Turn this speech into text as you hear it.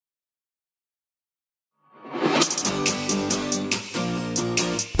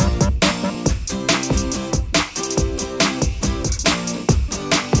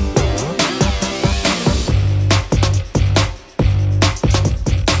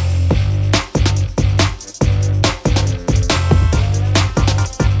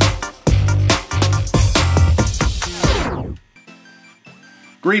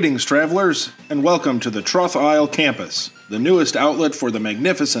Greetings, travelers, and welcome to the Troth Isle campus, the newest outlet for the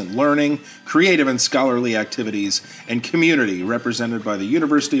magnificent learning, creative and scholarly activities, and community represented by the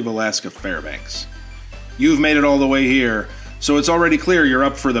University of Alaska Fairbanks. You've made it all the way here, so it's already clear you're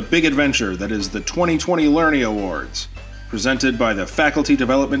up for the big adventure that is the 2020 Learnie Awards, presented by the Faculty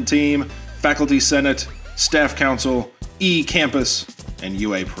Development Team, Faculty Senate, Staff Council, E-Campus, and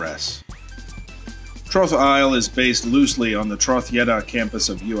UA Press. Troth Isle is based loosely on the Troth Yedda campus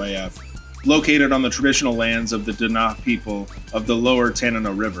of UAF, located on the traditional lands of the Dana people of the lower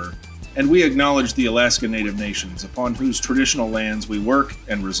Tanana River, and we acknowledge the Alaska Native Nations upon whose traditional lands we work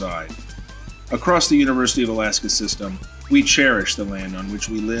and reside. Across the University of Alaska system, we cherish the land on which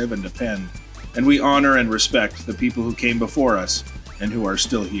we live and depend, and we honor and respect the people who came before us and who are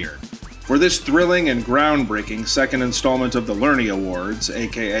still here. For this thrilling and groundbreaking second installment of the Learnie Awards,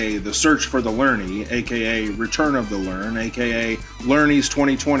 aka The Search for the Learnie, aka Return of the Learn, aka Learnies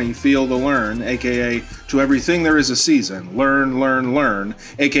 2020 Feel the Learn, aka To Everything There Is a Season, Learn, Learn, Learn,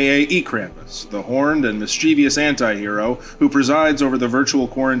 aka E-Krampus, the horned and mischievous anti-hero who presides over the virtual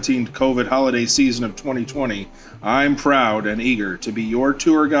quarantined COVID holiday season of 2020, I'm proud and eager to be your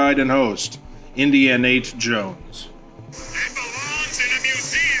tour guide and host, India Nate Jones.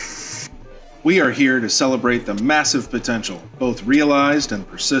 We are here to celebrate the massive potential, both realized and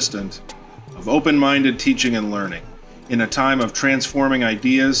persistent, of open-minded teaching and learning in a time of transforming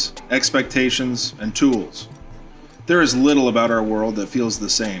ideas, expectations, and tools. There is little about our world that feels the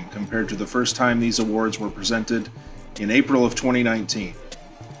same compared to the first time these awards were presented in April of 2019.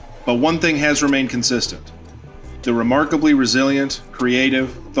 But one thing has remained consistent: the remarkably resilient,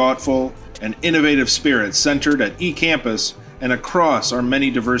 creative, thoughtful, and innovative spirit centered at E-Campus and across our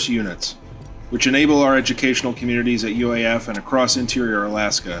many diverse units, which enable our educational communities at UAF and across interior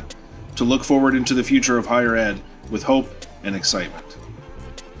Alaska to look forward into the future of higher ed with hope and excitement.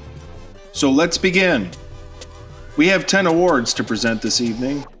 So let's begin. We have 10 awards to present this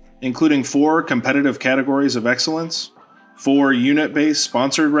evening, including 4 competitive categories of excellence, 4 unit-based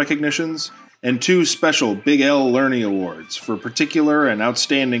sponsored recognitions, and 2 special Big L Learnie Awards for particular and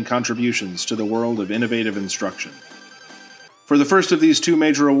outstanding contributions to the world of innovative instruction. For the first of these 2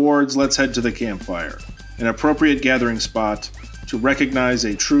 major awards, let's head to the campfire, an appropriate gathering spot to recognize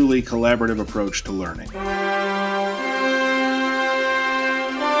a truly collaborative approach to learning.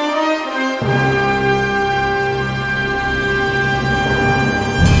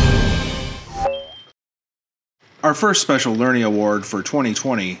 Our first special Learnie Award for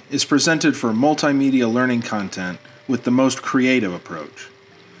 2020 is presented for multimedia learning content with the most creative approach.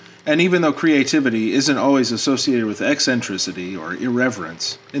 And even though creativity isn't always associated with eccentricity or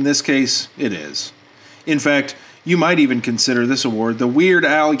irreverence, in this case, it is. In fact, you might even consider this award the Weird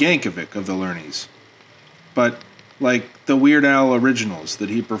Al Yankovic of the Learnies. But, like the Weird Al originals that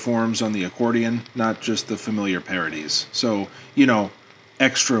he performs on the accordion, not just the familiar parodies. So,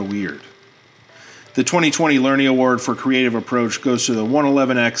 extra weird. The 2020 Learnie Award for Creative Approach goes to the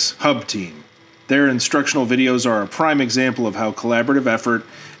 111X Hub Team. Their instructional videos are a prime example of how collaborative effort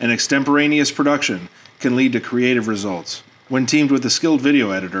and extemporaneous production can lead to creative results, when teamed with a skilled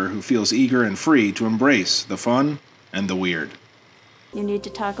video editor who feels eager and free to embrace the fun and the weird. You need to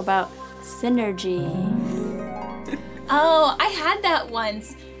talk about synergy. Oh, I had that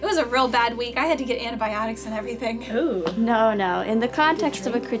once. It was a real bad week. I had to get antibiotics and everything. Ooh. No. In the context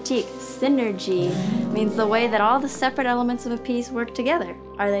of a critique, synergy means the way that all the separate elements of a piece work together.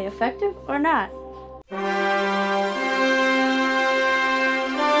 Are they effective or not?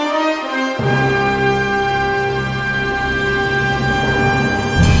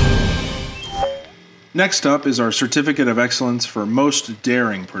 Next up is our Certificate of Excellence for Most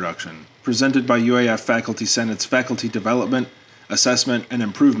Daring Production, presented by UAF Faculty Senate's Faculty Development, Assessment, and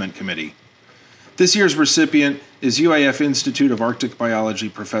Improvement Committee. This year's recipient is UAF Institute of Arctic Biology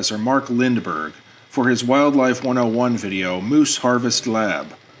Professor Mark Lindberg for his Wildlife 101 video, Moose Harvest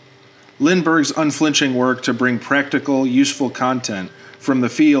Lab. Lindberg's unflinching work to bring practical, useful content from the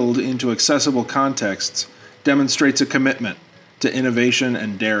field into accessible contexts demonstrates a commitment to innovation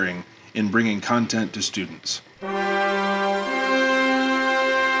and daring in bringing content to students.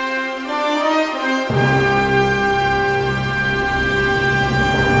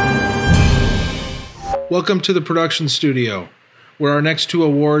 Welcome to the production studio, where our next 2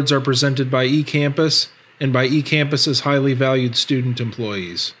 awards are presented by E-Campus and by E-Campus's highly valued student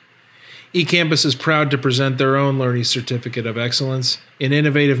employees. E-Campus is proud to present their own Learning Certificate of Excellence in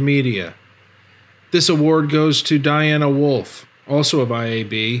Innovative Media. This award goes to Diana Wolf, also of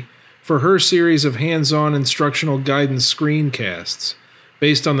IAB, for her series of hands-on instructional guidance screencasts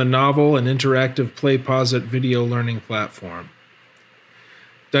based on the novel and interactive PlayPosit video learning platform.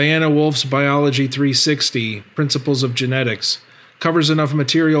 Diana Wolf's Biology 360, Principles of Genetics, covers enough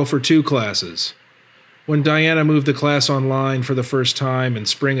material for 2 classes. When Diana moved the class online for the first time in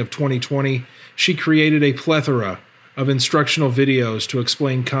spring of 2020, she created a plethora of instructional videos to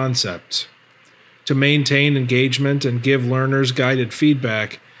explain concepts. To maintain engagement and give learners guided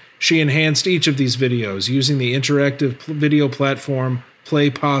feedback, she enhanced each of these videos using the interactive video platform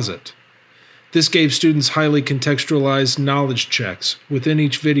PlayPosit. This gave students highly contextualized knowledge checks within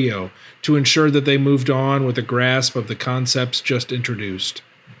each video to ensure that they moved on with a grasp of the concepts just introduced.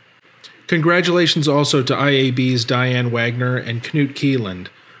 Congratulations also to IAB's Diane Wagner and Knut Kieland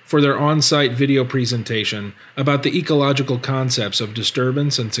for their on-site video presentation about the ecological concepts of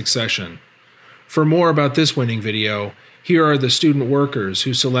disturbance and succession. For more about this winning video, here are the student workers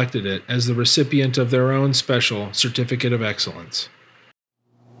who selected it as the recipient of their own special Certificate of Excellence.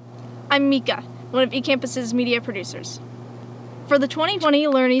 I'm Mika, one of eCampus's media producers. For the 2020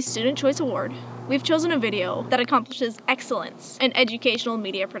 Learnies Student Choice Award, we've chosen a video that accomplishes excellence in educational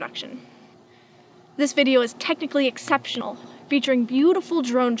media production. This video is technically exceptional, featuring beautiful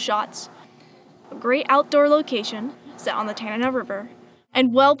drone shots, a great outdoor location set on the Tanana River,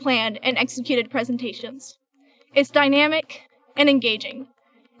 and well-planned and executed presentations. It's dynamic and engaging,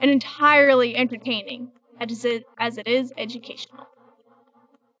 and entirely entertaining, as it is educational.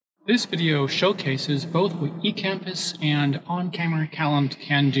 This video showcases both what eCampus and on-camera talent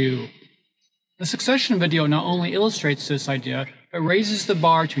can do. The succession video not only illustrates this idea, but raises the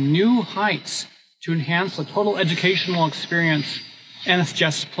bar to new heights to enhance the total educational experience, and it's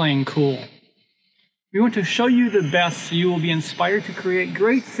just plain cool. We want to show you the best so you will be inspired to create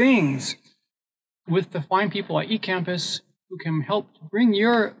great things with the fine people at eCampus who can help bring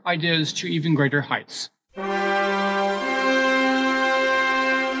your ideas to even greater heights.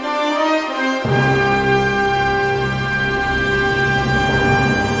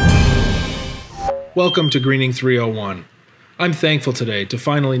 Welcome to Greening 301. I'm thankful today to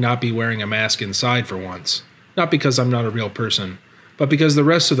finally not be wearing a mask inside for once. Not because I'm not a real person, but because the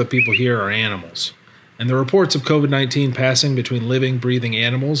rest of the people here are animals. And the reports of COVID-19 passing between living, breathing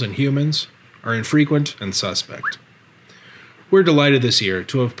animals and humans are infrequent and suspect. We're delighted this year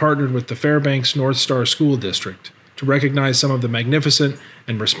to have partnered with the Fairbanks North Star School District to recognize some of the magnificent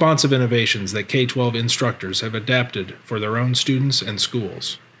and responsive innovations that K-12 instructors have adapted for their own students and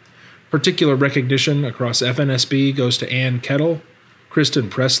schools. Particular recognition across FNSB goes to Ann Kettle, Kristen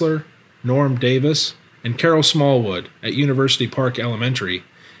Pressler, Norm Davis, and Carol Smallwood at University Park Elementary,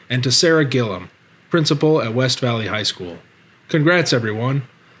 and to Sarah Gillum, principal at West Valley High School. Congrats, everyone.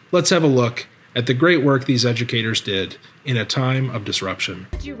 Let's have a look at the great work these educators did in a time of disruption.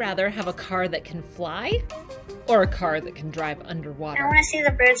 Would you rather have a car that can fly or a car that can drive underwater? I want to see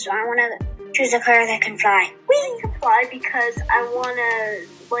the birds, so I want to choose a car that can fly. We can fly because I want to,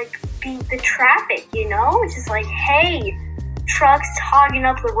 beat the traffic, you know? It's just like, hey, trucks hogging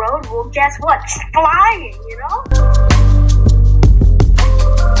up the road, well, guess what? Just flying, you know?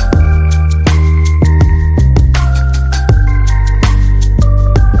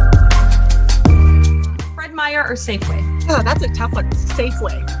 Fred Meyer or Safeway? Oh, that's a tough one.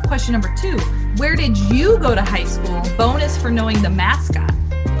 Safeway. Question number 2. Where did you go to high school? Bonus for knowing the mascot.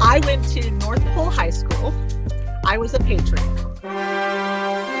 I went to North Pole High School. I was a Patriot.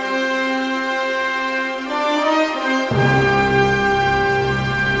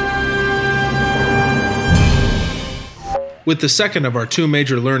 With the second of our 2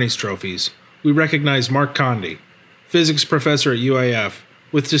 major Learnies trophies, we recognize Mark Conde, physics professor at UAF,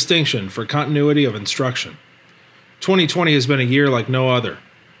 with distinction for continuity of instruction. 2020 has been a year like no other,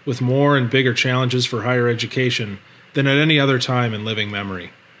 with more and bigger challenges for higher education than at any other time in living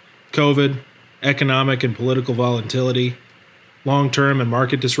memory. COVID, economic and political volatility, long-term and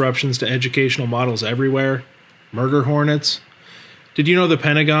market disruptions to educational models everywhere, murder hornets. Did you know the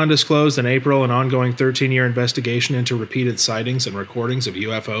Pentagon disclosed in April an ongoing 13-year investigation into repeated sightings and recordings of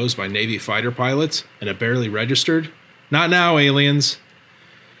UFOs by Navy fighter pilots, and it barely registered? Not now, aliens!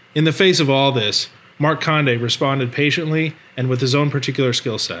 In the face of all this, Mark Conde responded patiently and with his own particular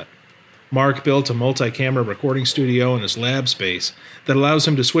skill set. Mark built a multi-camera recording studio in his lab space that allows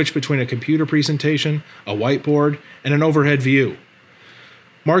him to switch between a computer presentation, a whiteboard, and an overhead view.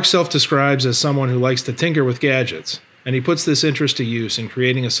 Mark self-describes as someone who likes to tinker with gadgets, and he puts this interest to use in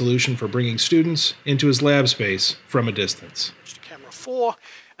creating a solution for bringing students into his lab space from a distance. Camera 4,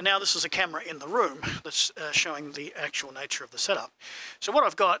 and now this is a camera in the room that's showing the actual nature of the setup. So what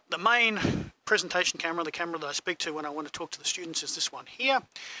I've got, the main presentation camera, the camera that I speak to when I want to talk to the students, is this one here.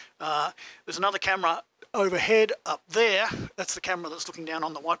 There's another camera overhead up there. That's the camera that's looking down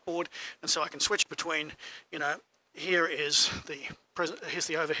on the whiteboard, and so I can switch between, here is here's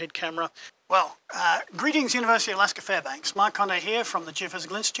the overhead camera. Well, greetings University of Alaska Fairbanks. Mark Conde here from the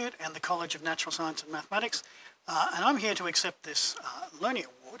Geophysical Institute and the College of Natural Science and Mathematics. And I'm here to accept this Learnie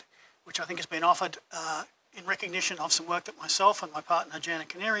Award, which I think has been offered in recognition of some work that myself and my partner Jana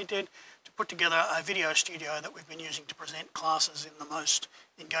Canary did to put together a video studio that we've been using to present classes in the most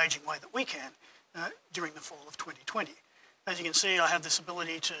engaging way that we can during the fall of 2020. As you can see, I have this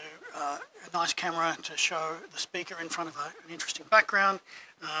ability to, a nice camera to show the speaker in front of an interesting background.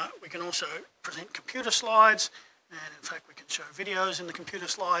 We can also present computer slides, and in fact we can show videos in the computer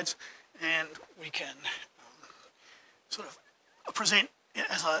slides, and we can sort of present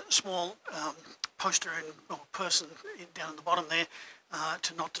as a small poster or person down at the bottom there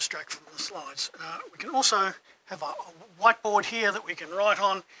to not distract from the slides. We can also have a whiteboard here that we can write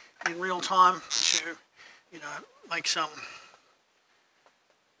on in real time to, make some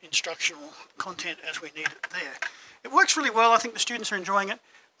instructional content as we need it there. It works really well. I think the students are enjoying it.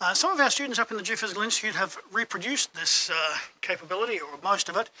 Some of our students up in the Geophysical Institute have reproduced this capability, or most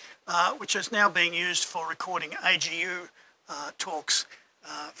of it, which is now being used for recording AGU talks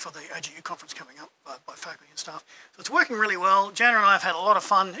for the AGU conference coming up by faculty and staff. So it's working really well. Jana and I have had a lot of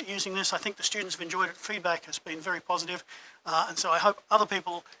fun using this. I think the students have enjoyed it. Feedback has been very positive. And so I hope other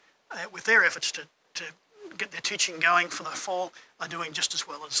people, with their efforts to get their teaching going for the fall, are doing just as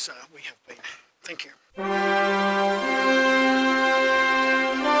well as we have been. Thank you.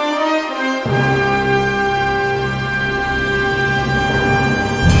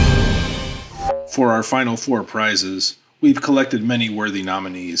 For our final 4 prizes, we've collected many worthy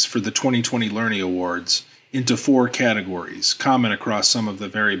nominees for the 2020 Learnie Awards into 4 categories, common across some of the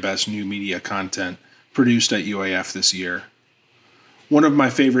very best new media content produced at UAF this year. One of my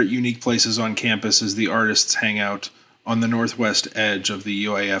favorite unique places on campus is the Artists Hangout on the northwest edge of the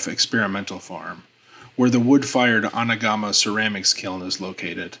UAF Experimental Farm, where the wood-fired Anagama ceramics kiln is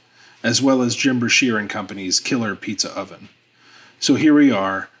located, as well as Jim Brashear and Company's Killer Pizza Oven. So here we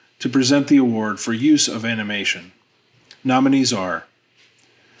are to present the award for use of animation. Nominees are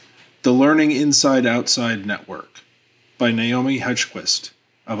The Learning Inside Outside Network by Naomi Hutchquist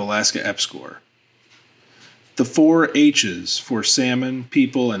of Alaska EPSCoR. The 4 H's for Salmon,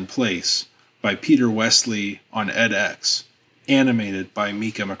 People, and Place by Peter Wesley on edX, animated by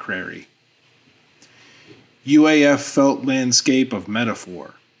Mika McCrary. UAF Felt Landscape of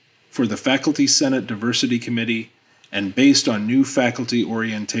Metaphor for the Faculty Senate Diversity Committee and based on new faculty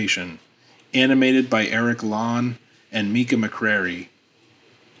orientation, animated by Eric Lon and Mika McCrary.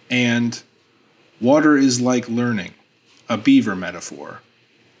 And Water is Like Learning, a Beaver Metaphor,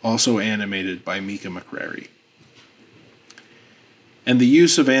 also animated by Mika McCrary. And the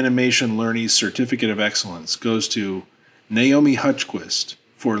use of Animation Learnie's Certificate of Excellence goes to Naomi Hutchquist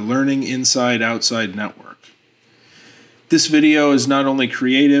for Learning Inside Outside Network. This video is not only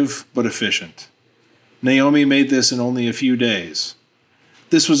creative, but efficient. Naomi made this in only a few days.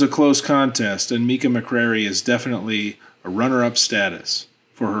 This was a close contest, and Mika McCrary is definitely a runner-up status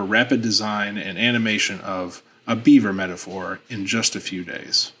for her rapid design and animation of a beaver metaphor in just a few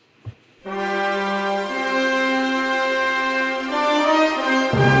days.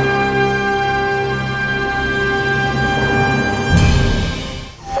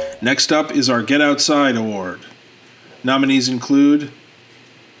 Next up is our Get Outside Award. Nominees include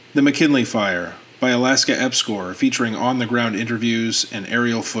The McKinley Fire by Alaska EPSCoR, featuring on-the-ground interviews and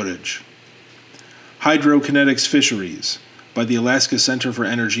aerial footage. Hydrokinetics Fisheries by the Alaska Center for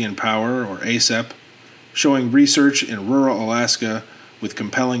Energy and Power, or ACEP, showing research in rural Alaska with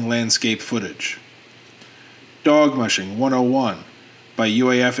compelling landscape footage. Dog Mushing 101 by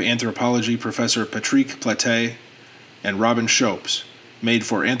UAF Anthropology Professor Patrick Platté and Robin Shopes, made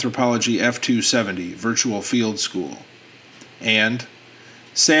for Anthropology F270 Virtual Field School. And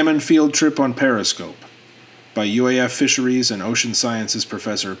Salmon Field Trip on Periscope by UAF Fisheries and Ocean Sciences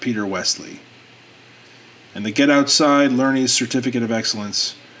Professor Peter Wesley. And the Get Outside Learnies Certificate of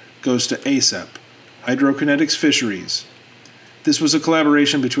Excellence goes to ACEP, Hydrokinetics Fisheries. This was a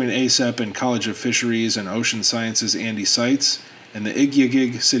collaboration between ACEP and College of Fisheries and Ocean Sciences Andy Seitz and the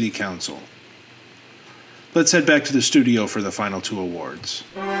Igiugig City Council. Let's head back to the studio for the final 2 awards.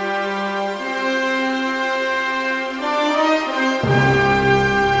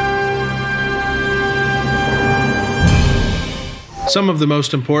 Some of the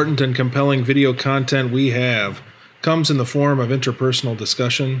most important and compelling video content we have comes in the form of interpersonal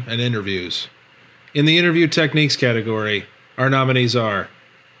discussion and interviews. In the interview techniques category, our nominees are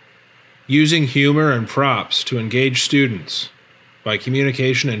Using Humor and Props to Engage Students by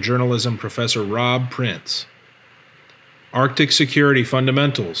Communication and Journalism Professor Rob Prince. Arctic Security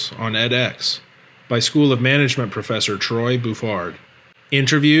Fundamentals on edX by School of Management professor Troy Bouffard.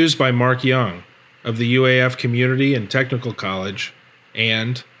 Interviews by Mark Young of the UAF Community and Technical College,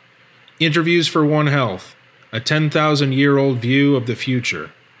 and Interviews for One Health, a 10,000-year-old view of the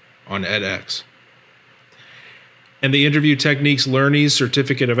future on edX. And the Interview Techniques Learnies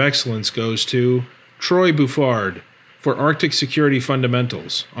Certificate of Excellence goes to Troy Bouffard for Arctic Security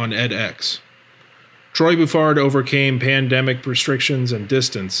Fundamentals on edX. Troy Bouffard overcame pandemic restrictions and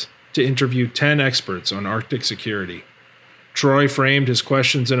distance to interview 10 experts on Arctic security. Troy framed his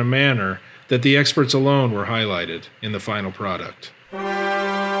questions in a manner that the experts alone were highlighted in the final product.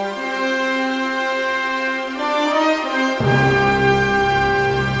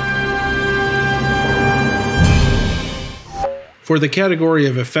 For the category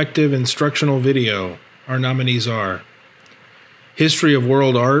of Effective Instructional Video, our nominees are History of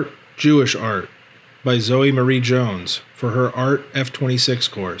World Art, Jewish Art by Zoe Marie Jones for her Art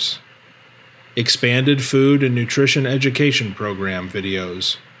F26 course. Expanded Food and Nutrition Education Program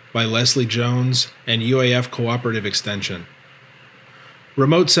videos by Leslie Jones and UAF Cooperative Extension.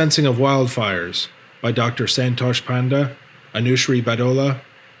 Remote Sensing of Wildfires by Dr. Santosh Panda, Anushri Badola,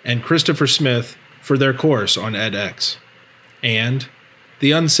 and Christopher Smith for their course on edX. And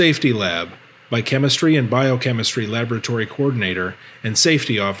The Unsafety Lab by Chemistry and Biochemistry Laboratory Coordinator and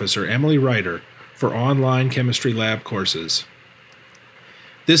Safety Officer Emily Ryder for online chemistry lab courses.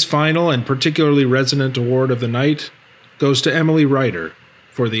 This final and particularly resonant award of the night goes to Emily Ryder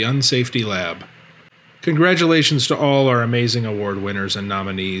for The Unsafety Lab. Congratulations to all our amazing award winners and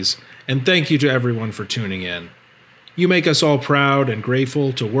nominees, and thank you to everyone for tuning in. You make us all proud and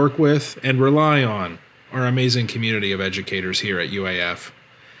grateful to work with and rely on our amazing community of educators here at UAF.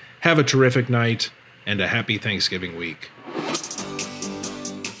 Have a terrific night and a happy Thanksgiving week.